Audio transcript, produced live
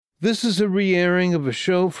This is a re-airing of a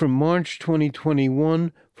show from March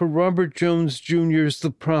 2021 for Robert Jones Jr.'s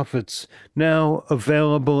The Prophets, now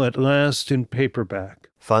available at last in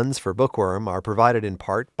paperback. Funds for Bookworm are provided in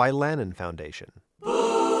part by Lannan Foundation. Where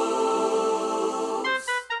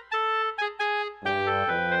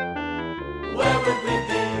would we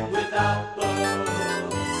be without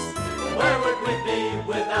books? Where would we be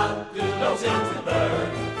without good to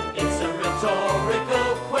learn? It's a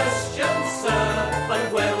rhetorical question, sir,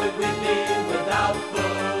 but where would we be without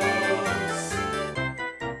books?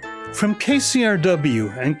 From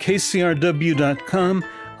KCRW and KCRW.com,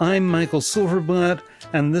 I'm Michael Silverblatt,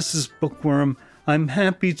 and this is Bookworm. I'm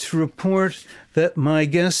happy to report that my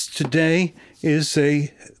guest today is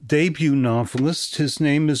a debut novelist. His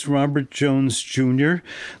name is Robert Jones Jr.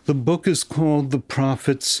 The book is called The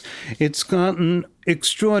Prophets. It's gotten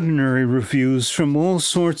extraordinary reviews from all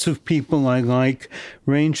sorts of people I like,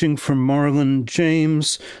 ranging from Marlon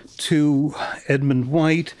James to Edmund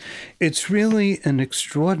White. It's really an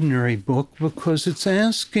extraordinary book because it's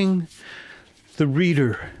asking the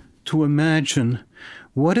reader to imagine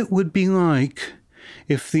what it would be like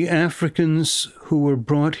if the Africans who were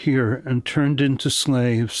brought here and turned into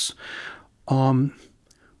slaves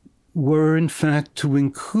were in fact to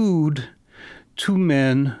include two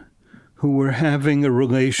men who were having a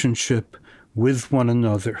relationship with one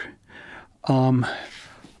another.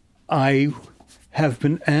 I have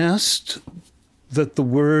been asked that the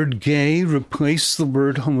word gay replace the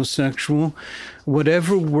word homosexual.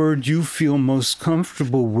 Whatever word you feel most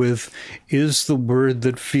comfortable with is the word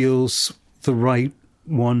that feels the right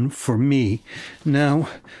one for me. Now,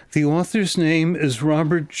 the author's name is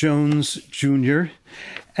Robert Jones Jr.,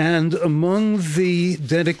 and among the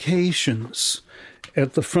dedications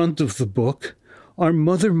at the front of the book are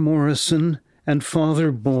Mother Morrison and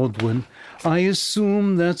Father Baldwin. I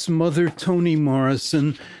assume that's Mother Toni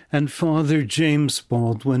Morrison and Father James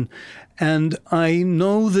Baldwin. And I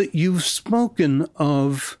know that you've spoken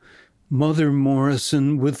of Mother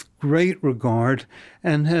Morrison with great regard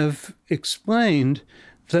and have explained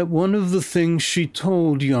that one of the things she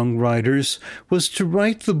told young writers was to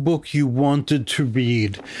write the book you wanted to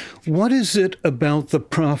read. What is it about The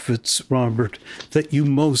Prophets, Robert, that you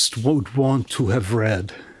most would want to have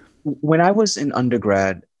read? When I was in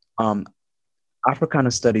undergrad,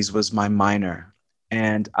 Africana Studies was my minor,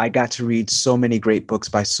 and I got to read so many great books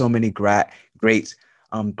by so many great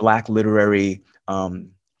Black literary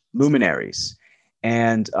luminaries.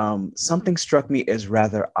 And something struck me as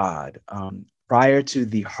rather odd. Prior to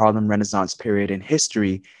the Harlem Renaissance period in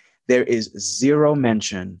history, there is zero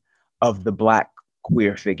mention of the Black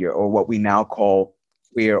queer figure, or what we now call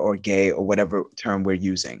queer or gay, or whatever term we're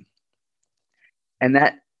using. And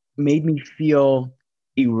that made me feel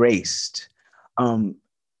erased.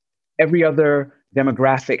 Every other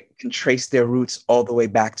demographic can trace their roots all the way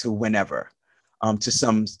back to whenever, to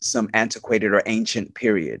some antiquated or ancient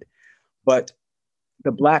period. But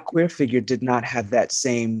the Black queer figure did not have that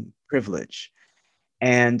same privilege.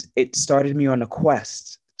 And it started me on a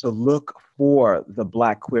quest to look for the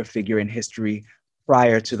Black queer figure in history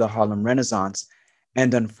prior to the Harlem Renaissance.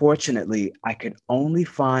 And unfortunately, I could only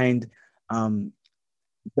find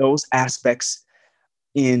those aspects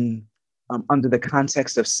in under the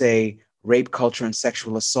context of, say, rape culture and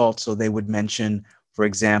sexual assault. So they would mention, for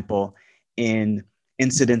example, in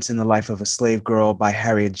Incidents in the Life of a Slave Girl by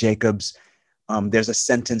Harriet Jacobs, there's a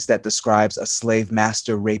sentence that describes a slave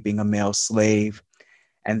master raping a male slave.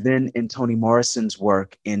 And then in Toni Morrison's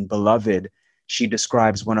work in Beloved, she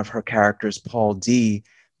describes one of her characters, Paul D.,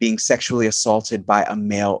 being sexually assaulted by a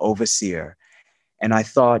male overseer. And I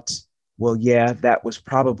thought, well, yeah, that was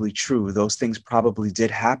probably true. Those things probably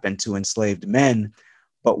did happen to enslaved men,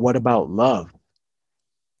 but what about love?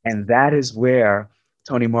 And that is where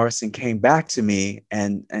Toni Morrison came back to me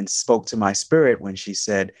and spoke to my spirit when she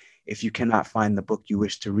said, if you cannot find the book you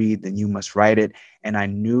wish to read, then you must write it. And I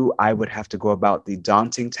knew I would have to go about the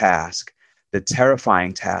daunting task, the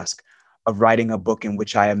terrifying task of writing a book in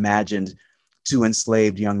which I imagined two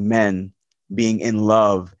enslaved young men being in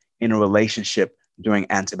love in a relationship during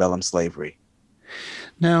antebellum slavery.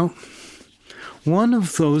 Now, one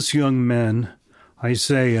of those young men,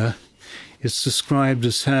 Isaiah, is described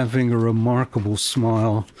as having a remarkable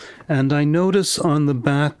smile. And I notice on the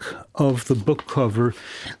back of the book cover,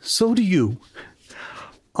 so do you.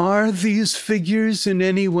 Are these figures in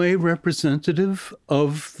any way representative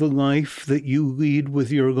of the life that you lead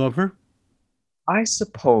with your lover? I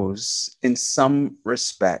suppose in some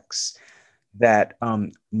respects that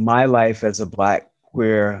my life as a Black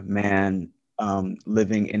queer man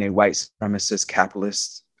living in a white supremacist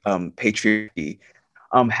capitalist patriarchy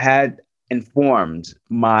had informed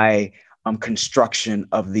my construction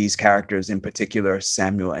of these characters, in particular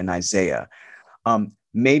Samuel and Isaiah.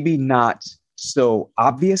 Maybe not so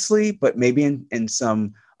obviously, but maybe in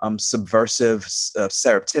some subversive,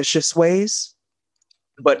 surreptitious ways.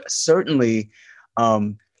 But certainly,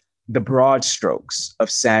 the broad strokes of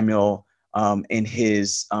Samuel in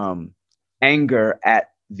his anger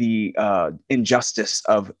at the injustice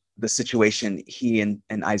of the situation he and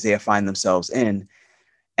Isaiah find themselves in.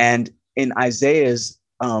 And in Isaiah's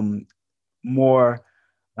more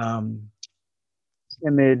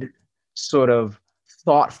timid, sort of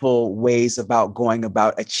thoughtful ways about going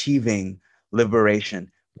about achieving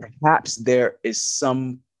liberation, perhaps there is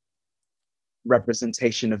some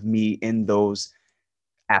representation of me in those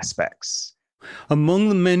aspects. Among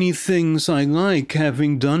the many things I like,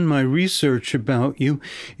 having done my research about you,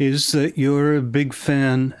 is that you're a big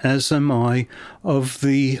fan, as am I, of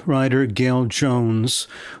the writer Gail Jones,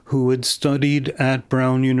 who had studied at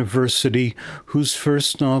Brown University, whose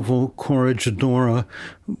first novel, Corregidora,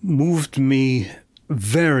 moved me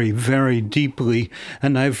very, very deeply,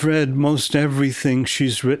 and I've read most everything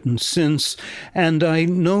she's written since, and I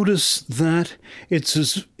notice that it's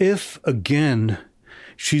as if, again,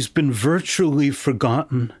 she's been virtually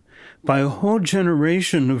forgotten by a whole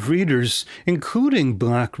generation of readers, including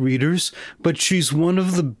Black readers, but she's one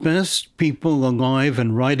of the best people alive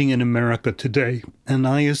and writing in America today, and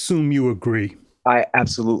I assume you agree. I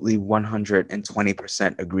absolutely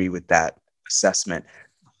 120% agree with that assessment.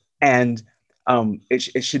 And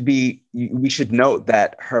it should be, we should note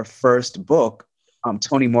that her first book,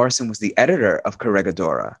 Toni Morrison was the editor of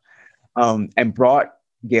Corregidora, and brought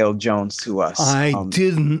Gail Jones to us. I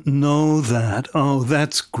didn't know that. Oh,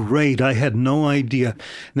 that's great. I had no idea.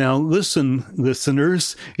 Now, listen,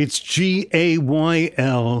 listeners, it's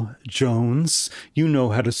Gayl Jones. You know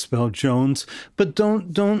how to spell Jones, but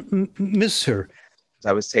don't miss her.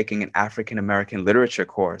 I was taking an African-American literature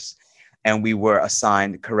course, and we were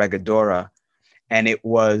assigned Corregidora, and it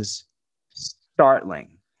was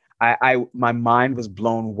startling. My mind was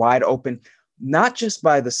blown wide open, not just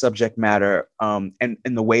by the subject matter and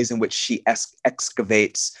the ways in which she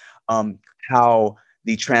excavates how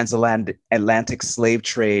the transatlantic slave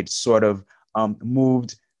trade sort of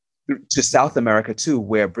moved to South America too,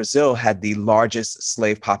 where Brazil had the largest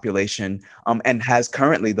slave population and has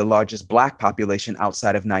currently the largest Black population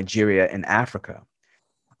outside of Nigeria and Africa.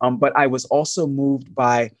 But I was also moved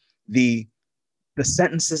by the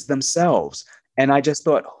sentences themselves. And I just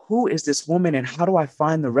thought, who is this woman and how do I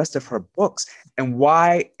find the rest of her books? And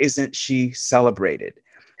why isn't she celebrated?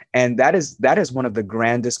 And that is one of the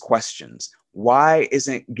grandest questions. Why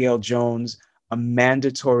isn't Gail Jones a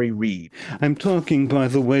mandatory read? I'm talking, by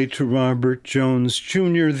the way, to Robert Jones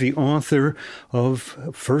Jr., the author of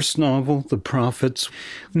first novel, The Prophets.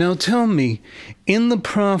 Now tell me, in The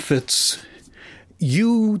Prophets,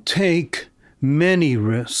 you take many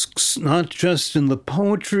risks, not just in the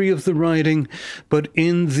poetry of the writing, but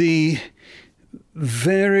in the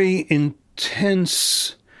very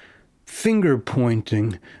intense finger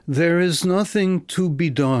pointing. There is nothing to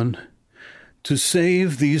be done to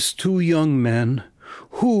save these two young men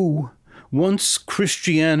who, once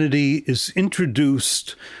Christianity is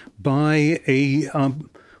introduced by a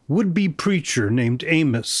would-be preacher named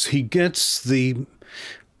Amos, he gets the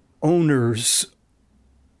owner's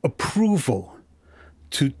approval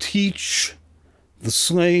to teach the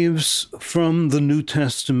slaves from the New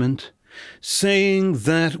Testament, saying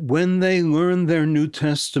that when they learn their New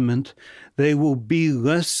Testament, they will be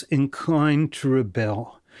less inclined to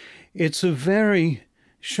rebel. It's a very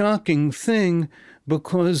shocking thing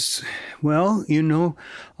because, well, you know,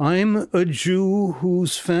 I'm a Jew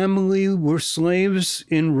whose family were slaves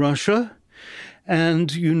in Russia,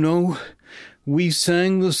 and, you know, we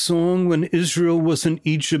sang the song when Israel was in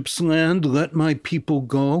Egypt's land, "Let my people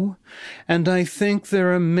go." And I think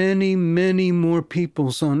there are many, many more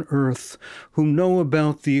peoples on earth who know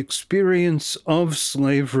about the experience of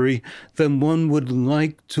slavery than one would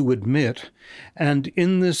like to admit. And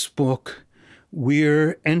in this book,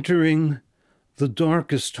 we're entering the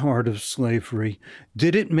darkest heart of slavery.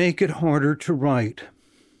 Did it make it harder to write?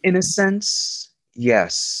 In a sense,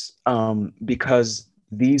 yes, because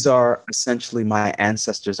these are essentially my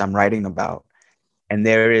ancestors I'm writing about. And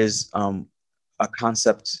there is a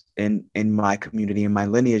concept in my community, in my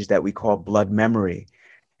lineage, that we call blood memory.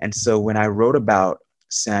 And so when I wrote about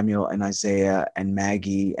Samuel and Isaiah and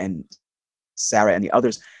Maggie and Sarah and the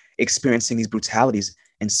others experiencing these brutalities,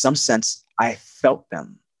 in some sense, I felt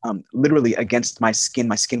them literally against my skin.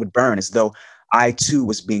 My skin would burn as though I too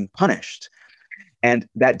was being punished. And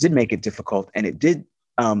that did make it difficult. And it did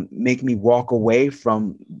make me walk away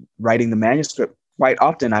from writing the manuscript. Quite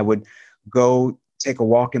often, I would go take a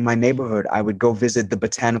walk in my neighborhood. I would go visit the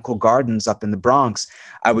botanical gardens up in the Bronx.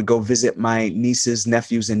 I would go visit my nieces,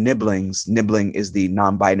 nephews, and nibblings. Nibbling is the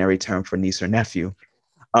non-binary term for niece or nephew.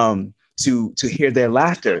 To hear their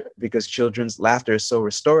laughter, because children's laughter is so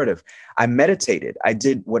restorative. I meditated. I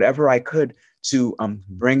did whatever I could to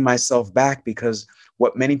bring myself back, because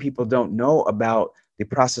what many people don't know about the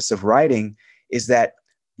process of writing is that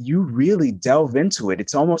you really delve into it.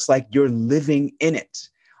 It's almost like you're living in it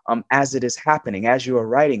as it is happening, as you are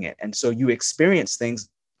writing it. And so you experience things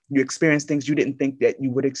you didn't think that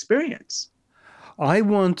you would experience. I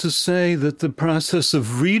want to say that the process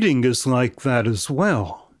of reading is like that as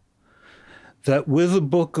well. That with a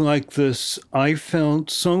book like this, I felt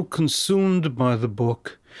so consumed by the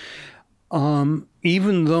book.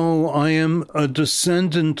 Even though I am a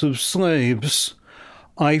descendant of slaves,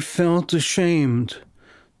 I felt ashamed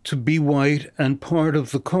to be white and part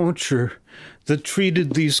of the culture that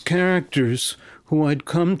treated these characters who I'd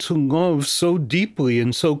come to love so deeply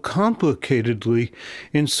and so complicatedly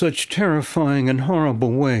in such terrifying and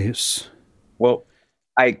horrible ways. Well,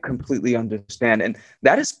 I completely understand. And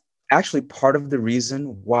that is actually part of the reason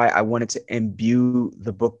why I wanted to imbue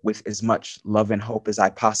the book with as much love and hope as I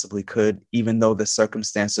possibly could, even though the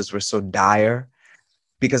circumstances were so dire.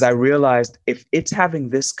 Because I realized if it's having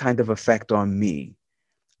this kind of effect on me,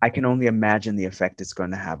 I can only imagine the effect it's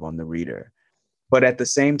going to have on the reader. But at the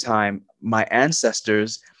same time, my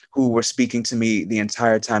ancestors, who were speaking to me the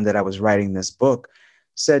entire time that I was writing this book,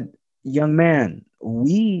 said, "Young man,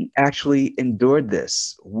 we actually endured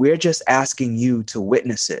this. We're just asking you to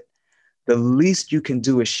witness it. The least you can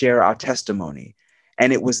do is share our testimony."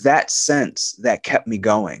 And it was that sense that kept me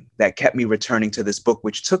going, that kept me returning to this book,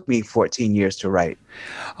 which took me 14 years to write.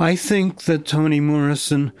 I think that Toni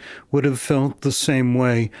Morrison would have felt the same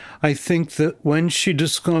way. I think that when she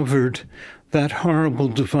discovered that horrible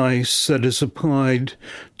device that is applied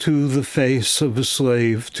to the face of a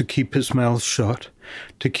slave to keep his mouth shut,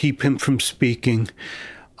 to keep him from speaking,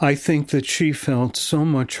 I think that she felt so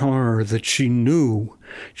much horror that she knew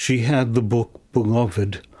she had the book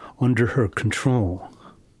beloved under her control.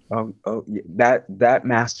 That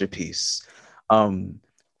masterpiece.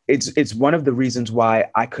 It's one of the reasons why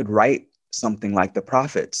I could write something like The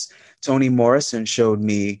Prophets. Toni Morrison showed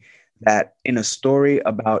me that in a story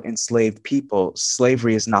about enslaved people,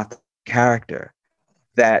 slavery is not the character.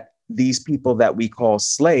 That these people that we call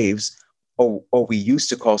slaves, or we used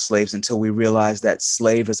to call slaves until we realized that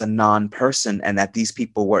slave is a non-person and that these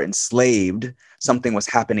people were enslaved. Something was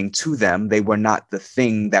happening to them. They were not the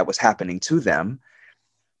thing that was happening to them.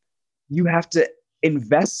 You have to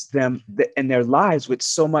invest them in their lives with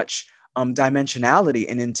so much dimensionality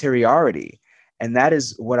and interiority. And that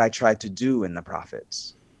is what I tried to do in The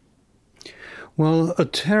Prophets. Well, a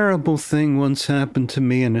terrible thing once happened to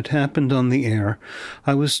me, and it happened on the air.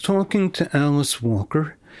 I was talking to Alice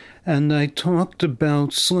Walker, and I talked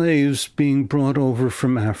about slaves being brought over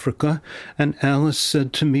from Africa, and Alice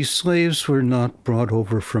said to me, slaves were not brought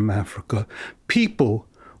over from Africa. People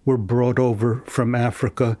were brought over from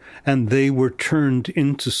Africa, and they were turned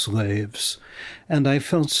into slaves. And I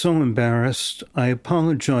felt so embarrassed. I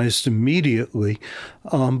apologized immediately,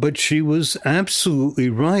 but she was absolutely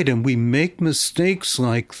right, and we make mistakes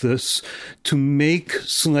like this to make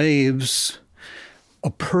slaves a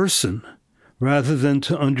person, rather than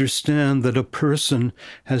to understand that a person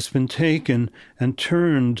has been taken and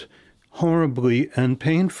turned horribly and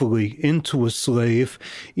painfully into a slave,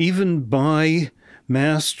 even by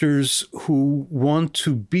masters who want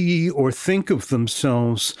to be or think of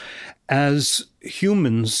themselves as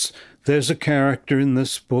humans. There's a character in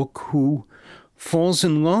this book who falls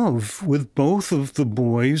in love with both of the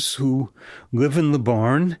boys who live in the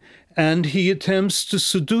barn, and he attempts to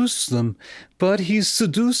seduce them, but he's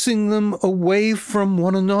seducing them away from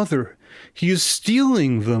one another. He is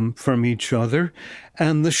stealing them from each other,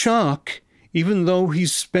 and the shock, even though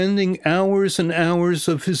he's spending hours and hours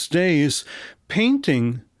of his days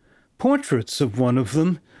painting portraits of one of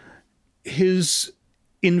them, his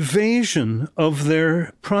invasion of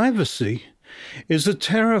their privacy is a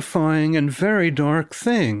terrifying and very dark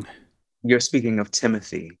thing. You're speaking of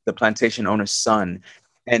Timothy, the plantation owner's son.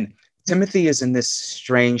 And Timothy is in this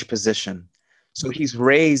strange position. So he's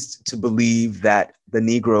raised to believe that the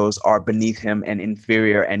Negroes are beneath him and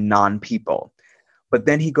inferior and non-people. But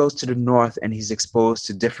then he goes to the North and he's exposed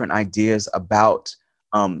to different ideas about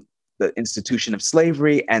the institution of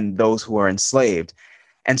slavery and those who are enslaved.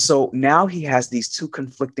 And so now he has these two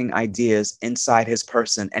conflicting ideas inside his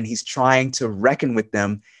person, and he's trying to reckon with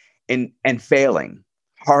them and failing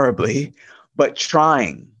horribly. but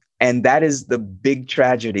trying. And that is the big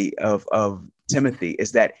tragedy of Timothy,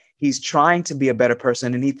 is that he's trying to be a better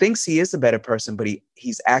person and he thinks he is a better person, but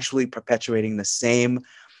he's actually perpetuating the same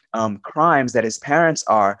crimes that his parents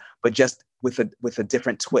are, but just with a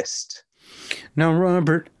different twist. Now,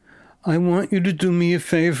 Robert, I want you to do me a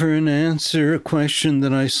favor and answer a question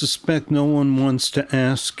that I suspect no one wants to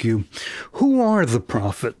ask you. Who are the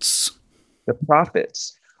prophets? The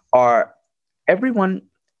prophets are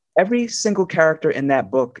every single character in that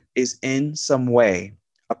book is in some way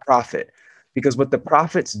a prophet, because what the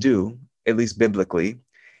prophets do, at least biblically,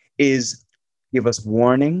 is give us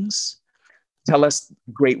warnings, tell us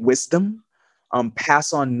great wisdom,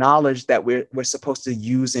 pass on knowledge that we're supposed to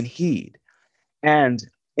use and heed. And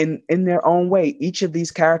in their own way, each of these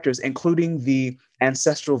characters, including the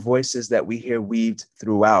ancestral voices that we hear weaved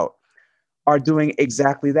throughout, are doing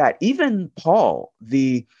exactly that. Even Paul,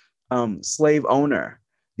 the slave owner,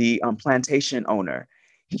 the plantation owner,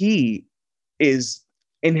 he is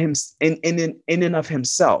in and of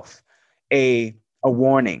himself a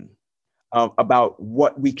warning about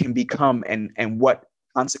what we can become and what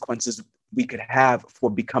consequences we could have for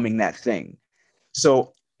becoming that thing.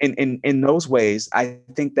 So in those ways, I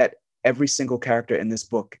think that every single character in this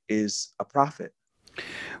book is a prophet.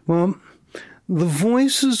 Well, the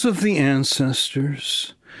voices of the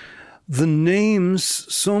ancestors, the names,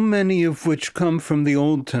 so many of which come from the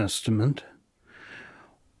Old Testament,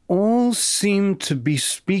 all seem to be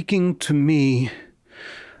speaking to me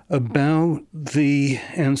about the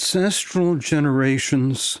ancestral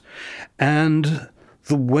generations and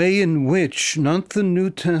the way in which, not the New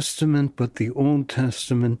Testament, but the Old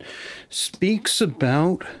Testament, speaks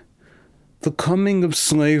about the coming of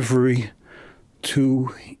slavery to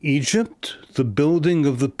Egypt, the building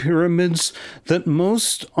of the pyramids, that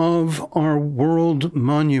most of our world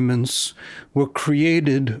monuments were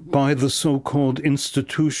created by the so-called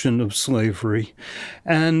institution of slavery.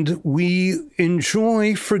 And we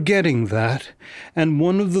enjoy forgetting that. And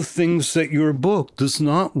one of the things that your book does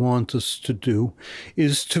not want us to do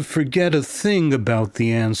is to forget a thing about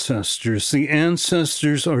the ancestors. The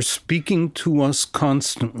ancestors are speaking to us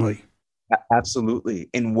constantly. Absolutely,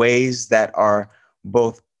 in ways that are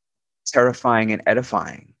both terrifying and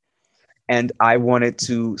edifying. And I wanted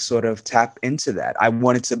to sort of tap into that. I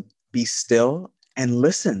wanted to be still and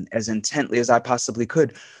listen as intently as I possibly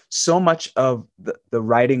could. So much of the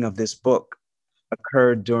writing of this book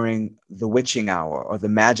occurred during the witching hour or the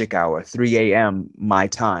magic hour, 3 a.m. my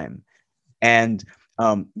time. And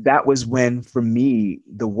that was when, for me,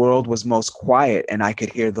 the world was most quiet and I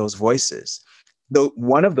could hear those voices. Though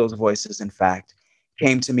one of those voices, in fact,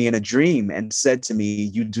 came to me in a dream and said to me,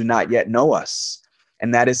 "You do not yet know us."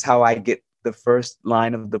 And that is how I get the first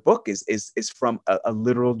line of the book is from a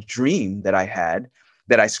literal dream that I had,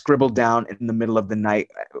 that I scribbled down in the middle of the night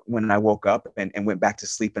when I woke up and went back to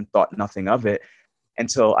sleep and thought nothing of it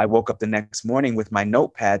until I woke up the next morning with my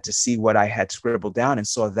notepad to see what I had scribbled down and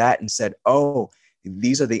saw that and said, oh,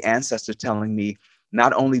 these are the ancestors telling me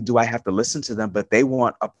not only do I have to listen to them, but they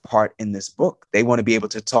want a part in this book. They want to be able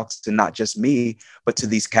to talk to not just me, but to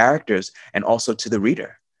these characters and also to the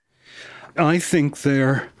reader. I think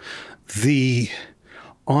they're the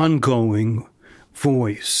ongoing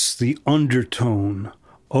voice, the undertone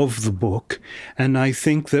of the book, and I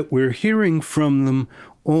think that we're hearing from them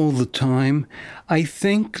all the time. I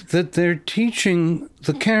think that they're teaching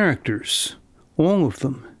the characters, all of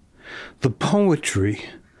them, the poetry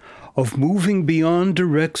of moving beyond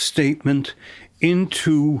direct statement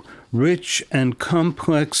into rich and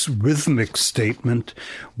complex rhythmic statement,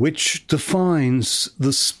 which defines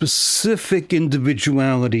the specific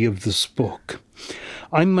individuality of this book.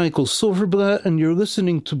 I'm Michael Silverblatt, and you're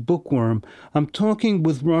listening to Bookworm. I'm talking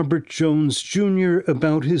with Robert Jones Jr.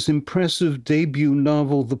 about his impressive debut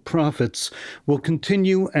novel, The Prophets. We'll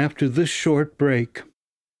continue after this short break.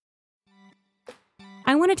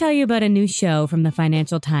 I want to tell you about a new show from the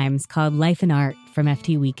Financial Times called Life and Art from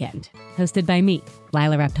FT Weekend, hosted by me,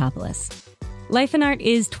 Lila Raptopoulos. Life and Art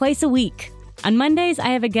is twice a week. On Mondays, I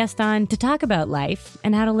have a guest on to talk about life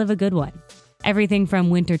and how to live a good one. Everything from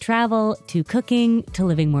winter travel to cooking to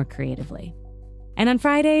living more creatively. And on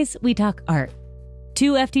Fridays, we talk art.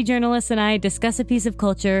 Two FT journalists and I discuss a piece of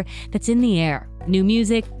culture that's in the air, new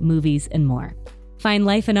music, movies, and more. Find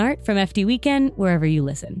Life and Art from FT Weekend wherever you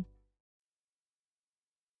listen.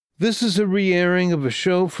 This is a re-airing of a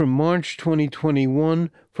show from March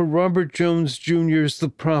 2021 for Robert Jones Jr.'s The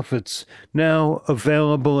Prophets, now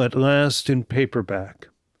available at last in paperback.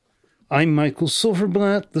 I'm Michael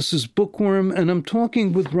Silverblatt. This is Bookworm, and I'm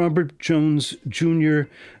talking with Robert Jones Jr.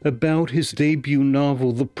 about his debut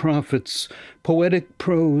novel, The Prophets, poetic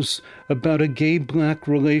prose about a gay-black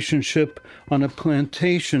relationship on a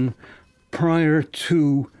plantation prior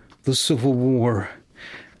to the Civil War.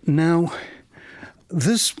 Now,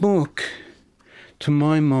 this book, to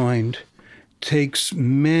my mind, takes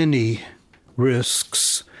many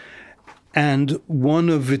risks, and one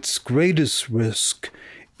of its greatest risks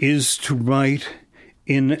is to write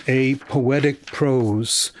in a poetic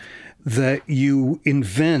prose that you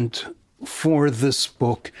invent for this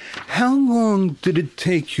book. How long did it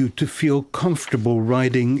take you to feel comfortable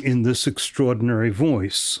writing in this extraordinary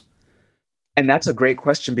voice? And that's a great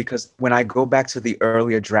question, because when I go back to the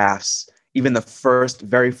earlier drafts, even the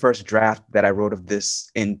very first draft that I wrote of this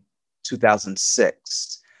in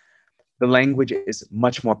 2006, the language is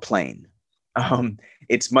much more plain.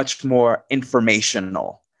 It's much more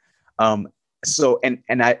informational.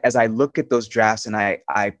 As I look at those drafts and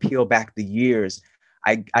I peel back the years,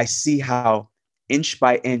 I see how inch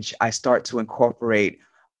by inch I start to incorporate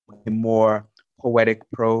a more poetic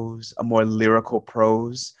prose, a more lyrical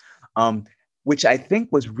prose, which I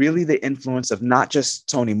think was really the influence of not just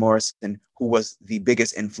Toni Morrison, who was the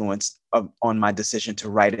biggest influence on my decision to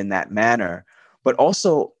write in that manner, but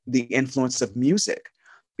also the influence of music,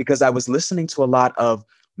 because I was listening to a lot of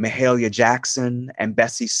Mahalia Jackson and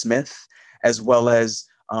Bessie Smith, as well as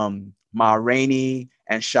Ma Rainey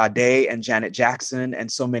and Sade and Janet Jackson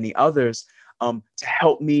and so many others, to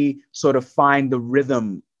help me sort of find the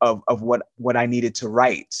rhythm of what I needed to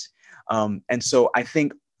write. And so I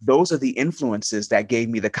think those are the influences that gave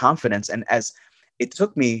me the confidence. And as it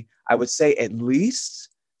took me, I would say at least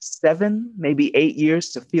 7, maybe 8 years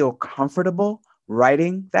to feel comfortable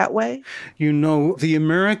writing that way. You know, the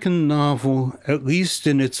American novel, at least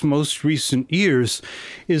in its most recent years,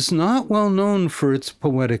 is not well known for its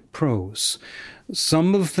poetic prose.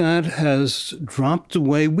 Some of that has dropped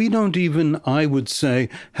away. We don't even, I would say,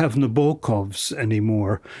 have Nabokovs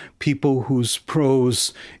anymore, people whose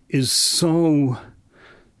prose is so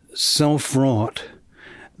self-wrought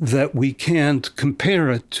that we can't compare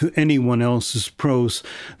it to anyone else's prose.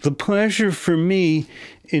 The pleasure for me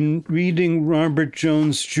in reading Robert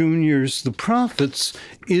Jones Jr.'s The Prophets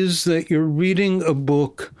is that you're reading a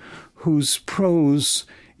book whose prose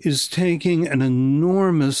is taking an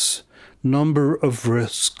enormous number of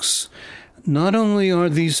risks. Not only are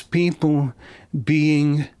these people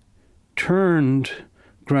being turned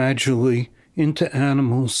gradually into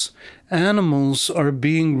animals, animals are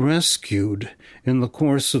being rescued in the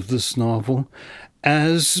course of this novel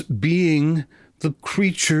as being the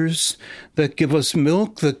creatures that give us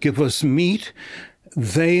milk, that give us meat.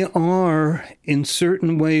 They are, in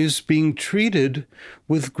certain ways, being treated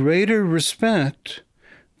with greater respect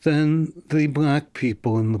than the black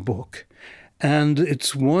people in the book. And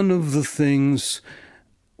it's one of the things,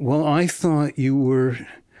 well, I thought you were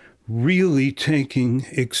really taking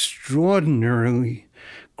extraordinarily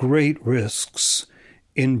great risks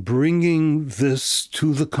in bringing this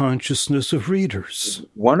to the consciousness of readers.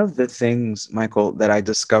 One of the things, Michael, that I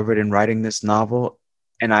discovered in writing this novel,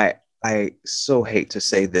 and I so hate to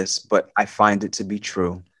say this, but I find it to be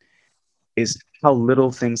true, is how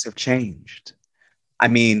little things have changed. I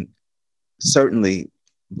mean, certainly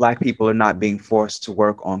Black people are not being forced to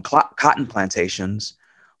work on cotton plantations,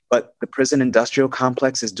 but the prison industrial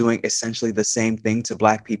complex is doing essentially the same thing to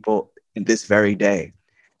Black people in this very day.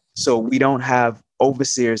 So we don't have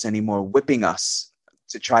overseers anymore whipping us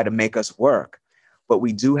to try to make us work. But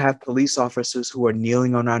we do have police officers who are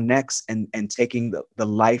kneeling on our necks and taking the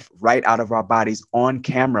life right out of our bodies on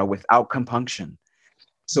camera without compunction.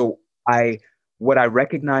 So what I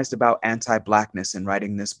recognized about anti-Blackness in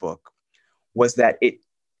writing this book was that it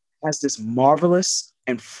has this marvelous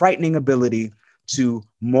and frightening ability to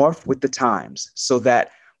morph with the times, so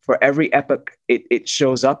that for every epoch it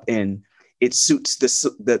shows up in, it suits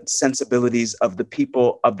the sensibilities of the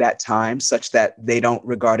people of that time, such that they don't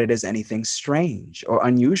regard it as anything strange or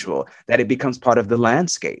unusual, that it becomes part of the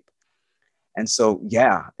landscape. And so,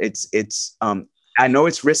 yeah, it's I know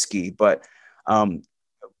it's risky, but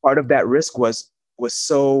part of that risk was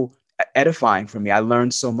so edifying for me. I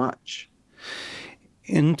learned so much.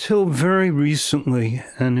 Until very recently,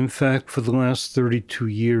 and in fact for the last 32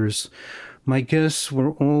 years, my guests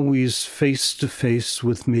were always face-to-face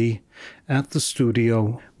with me at the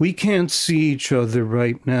studio. We can't see each other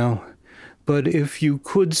right now, but if you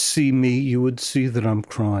could see me, you would see that I'm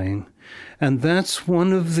crying. And that's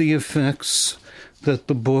one of the effects that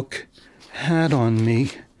the book had on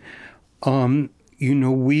me.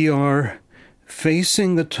 We are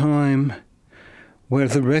facing a time where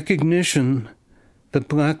the recognition that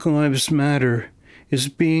Black Lives Matter is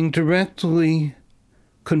being directly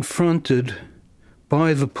confronted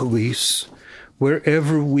by the police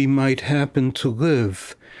wherever we might happen to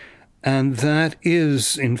live. And that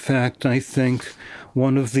is, in fact, I think,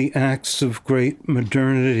 one of the acts of great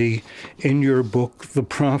modernity in your book, The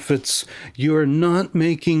Prophets. You are not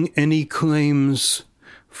making any claims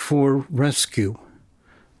for rescue.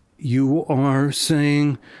 You are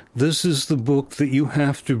saying this is the book that you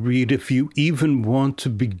have to read if you even want to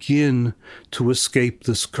begin to escape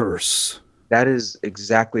this curse. That is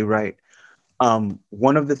exactly right.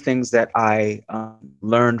 One of the things that I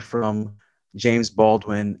learned from James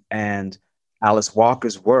Baldwin and Alice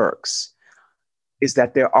Walker's works is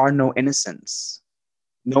that there are no innocents.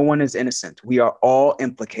 No one is innocent. We are all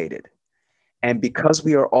implicated. And because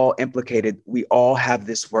we are all implicated, we all have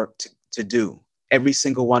this work to do. Every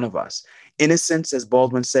single one of us. Innocence, as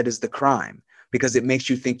Baldwin said, is the crime because it makes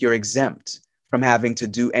you think you're exempt from having to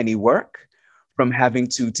do any work, from having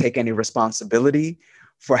to take any responsibility,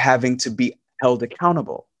 for having to be held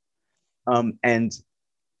accountable. And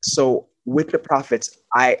so with the prophets,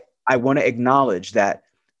 I want to acknowledge that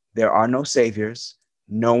there are no saviors.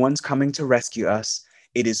 No one's coming to rescue us.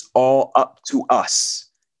 It is all up to us,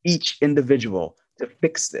 each individual, to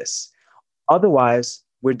fix this. Otherwise,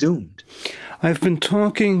 we're doomed. I've been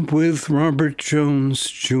talking with Robert Jones,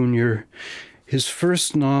 Jr. His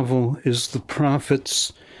first novel is The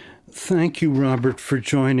Prophets. Thank you, Robert, for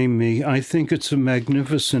joining me. I think it's a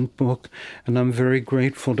magnificent book, and I'm very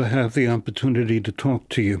grateful to have the opportunity to talk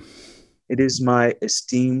to you. It is my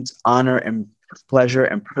esteemed honor and pleasure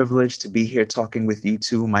and privilege to be here talking with you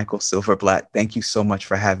too, Michael Silverblatt. Thank you so much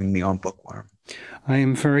for having me on Bookworm. I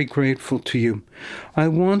am very grateful to you. I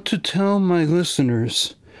want to tell my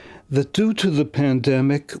listeners that due to the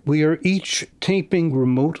pandemic, we are each taping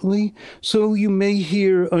remotely, so you may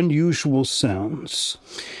hear unusual sounds.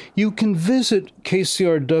 You can visit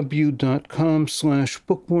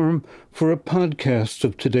kcrw.com/bookworm for a podcast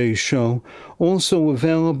of today's show, also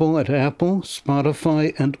available at Apple,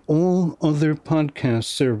 Spotify, and all other podcast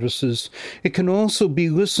services. It can also be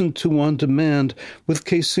listened to on demand with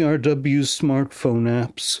KCRW's smartphone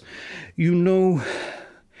apps. You know,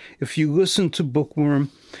 if you listen to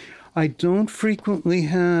Bookworm, I don't frequently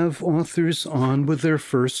have authors on with their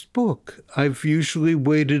first book. I've usually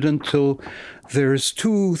waited until there's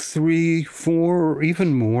 2, 3, 4, or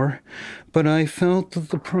even more. But I felt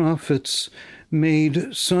that The Prophets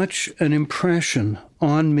made such an impression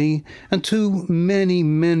on me and to many,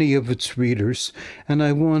 many of its readers. And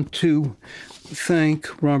I want to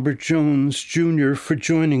thank Robert Jones, Jr. for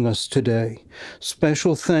joining us today.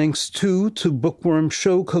 Special thanks, too, to Bookworm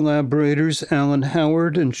show collaborators Alan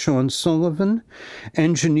Howard and Sean Sullivan,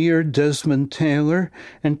 engineer Desmond Taylor,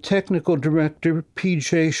 and technical director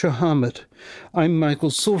P.J. Shahamat. I'm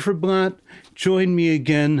Michael Silverblatt. Join me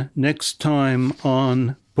again next time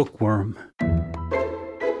on Bookworm.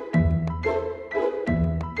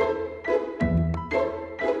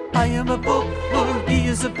 I am a bookworm, he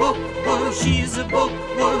is a bookworm, she is a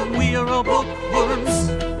bookworm, we are all bookworms.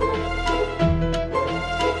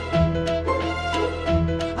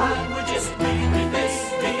 And we're just read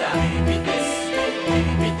this, read that, read this,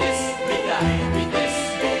 read this, read that, read this,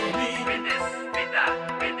 read this, read that,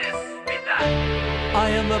 read this, read that. I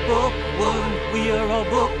am a bookworm, we are all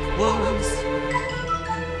bookworms.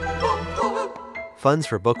 Funds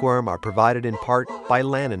for Bookworm are provided in part by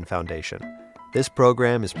Lannan Foundation. This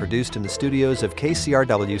program is produced in the studios of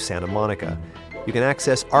KCRW Santa Monica. You can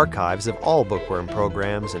access archives of all Bookworm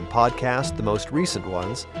programs and podcast the most recent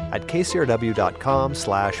ones at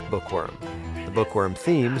kcrw.com/bookworm. The Bookworm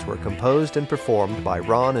themes were composed and performed by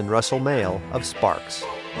Ron and Russell Mail of Sparks.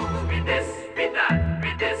 Read this, read that,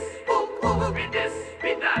 read this, read this,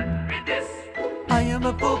 read that, read this. I am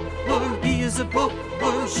a bookworm, he is a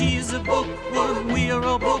bookworm, she is a bookworm, we are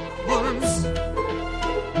all bookworms.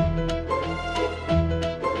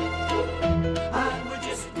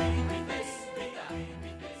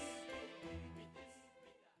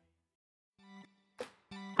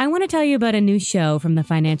 I want to tell you about a new show from the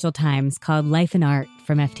Financial Times called Life and Art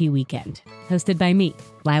from FT Weekend, hosted by me,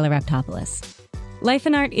 Lila Raptopoulos. Life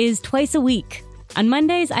and Art is twice a week. On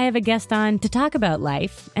Mondays, I have a guest on to talk about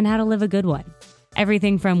life and how to live a good one.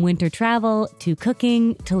 Everything from winter travel to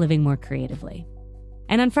cooking to living more creatively.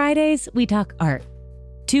 And on Fridays, we talk art.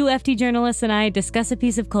 2 FT journalists and I discuss a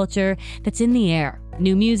piece of culture that's in the air,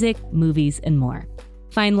 new music, movies, and more.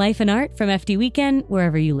 Find Life and Art from FT Weekend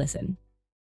wherever you listen.